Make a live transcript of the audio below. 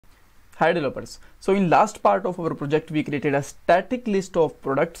Hi developers. So in last part of our project we created a static list of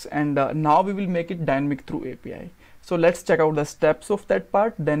products, and now we will make it dynamic through API. So let's check out the steps of that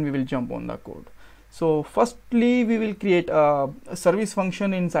part, then we will jump on the code. So firstly we will create a service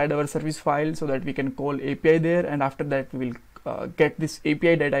function inside our service file so that we can call API there, and after that we will get this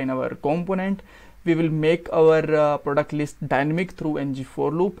API data in our component. We will make our product list dynamic through ng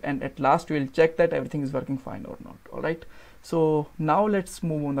for loop, and at last we will check that everything is working fine or not. Alright. So now let's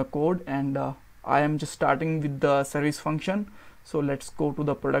move on the code, and I am just starting with the service function. So let's go to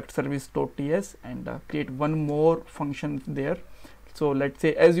the product service.ts and create one more function there. So let's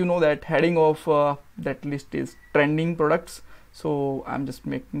say, as you know, that heading of that list is trending products. So I'm just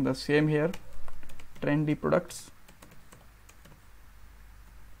making the same here, trendy products.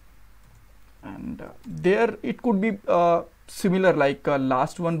 And there it could be similar like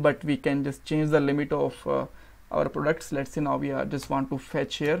last one, but we can just change the limit of our products. Let's say now we just want to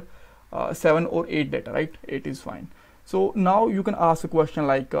fetch here 7 or 8 data, right? 8 is fine. So now you can ask a question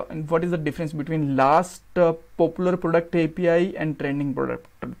like and what is the difference between last popular product API and trending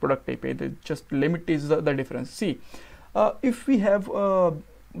product API? The just limit is the difference. See, if we have a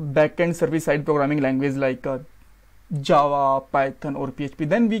backend server side programming language like Java, Python or PHP,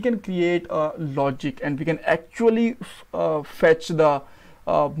 then we can create a logic and we can actually fetch the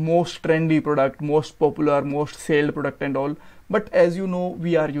most trendy product, most popular, most sold product and all. But as you know,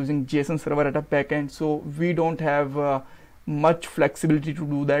 we are using JSON server at a backend, so we don't have much flexibility to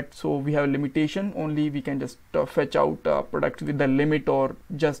do that. So we have a limitation. Only we can just fetch out products with the limit or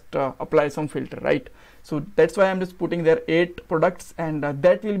just apply some filter, right? So that's why I'm just putting there 8 products, and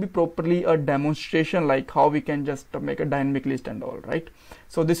that will be properly a demonstration like how we can just make a dynamic list and all, right?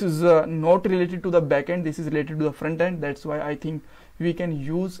 So this is not related to the backend, this is related to the front end. That's why I think we can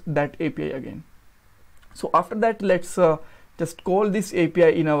use that API again. So after that, let's just call this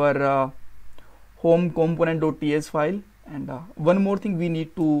API in our home component.ts file. And one more thing, we need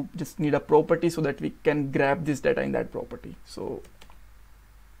a property so that we can grab this data in that property. So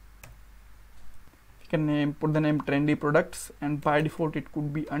we can put the name trendy products, and by default it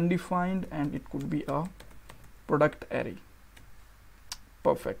could be undefined and it could be a product array.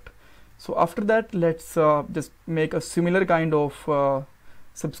 Perfect. So after that, let's just make a similar kind of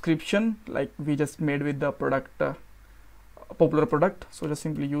subscription like we just made with the product popular product. So just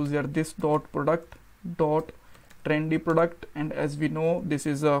simply use here this dot product dot trendy product, and as we know this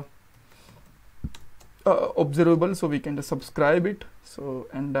is a observable, so we can just subscribe it. So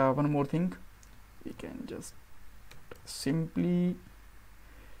and one more thing, we can just simply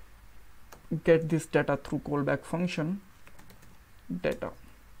get this data through callback function data,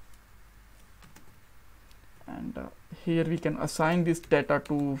 and here we can assign this data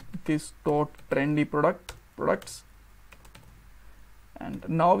to this dot trendy products, and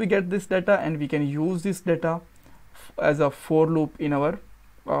now we get this data and we can use this data as a for loop in our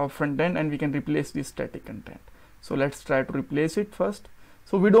front end, and we can replace this static content. So let's try to replace it first.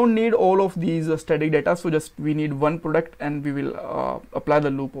 So we don't need all of these static data, so just we need one product and we will apply the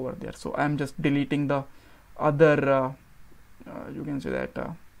loop over there. So I'm just deleting the other you can say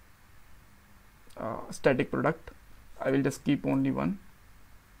that static product. I will just keep only one.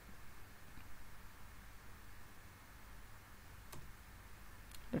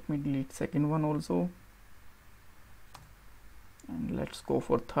 Let me delete second one also, and let's go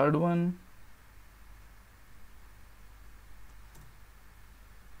for third one.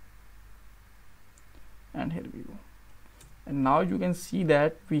 And here we go. And now you can see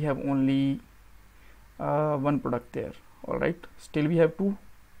that we have only one product there. All right, still we have 2.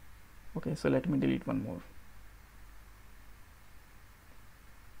 Okay, so let me delete one more.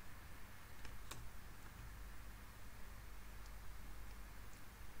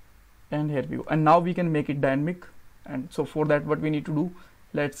 And here we go. And now we can make it dynamic. And so for that, what we need to do,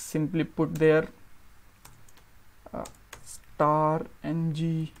 let's simply put there star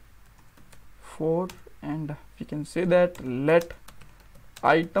ng4, and we can say that let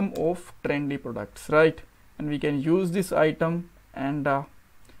item of trendy products, right? And we can use this item, and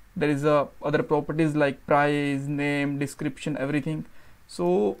there is other properties like price, name, description, everything.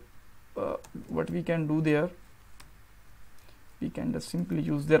 So what we can do there, we can just simply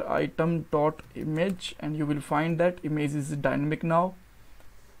use their item dot image, and you will find that image is dynamic now.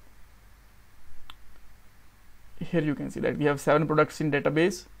 Here you can see that we have 7 products in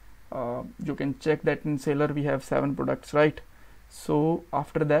database. You can check that in seller we have 7 products, right? So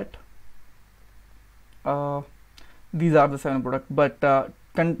after that, these are the 7 products, but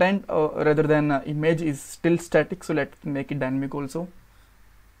content rather than image is still static. So let's make it dynamic also.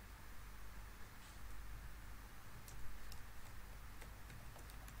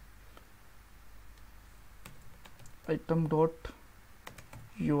 item dot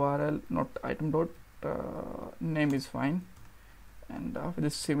URL, not item dot name is fine. And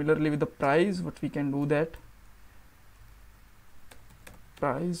this similarly with the price, what we can do that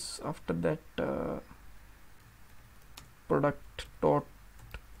price, after that product dot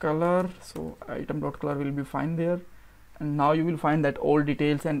color, so item dot color will be fine there. And now you will find that all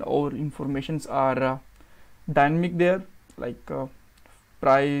details and all informations are dynamic there, like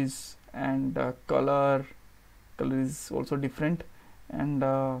price and color is also different, and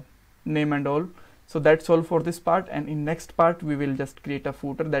name and all. So that's all for this part, and in next part we will just create a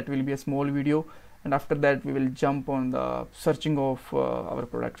footer that will be a small video, and after that we will jump on the searching of our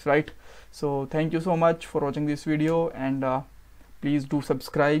products, right? So thank you so much for watching this video, and please do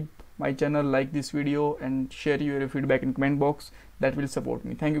subscribe my channel, like this video, and share your feedback in comment box. That will support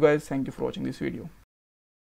me. Thank you guys, thank you for watching this video.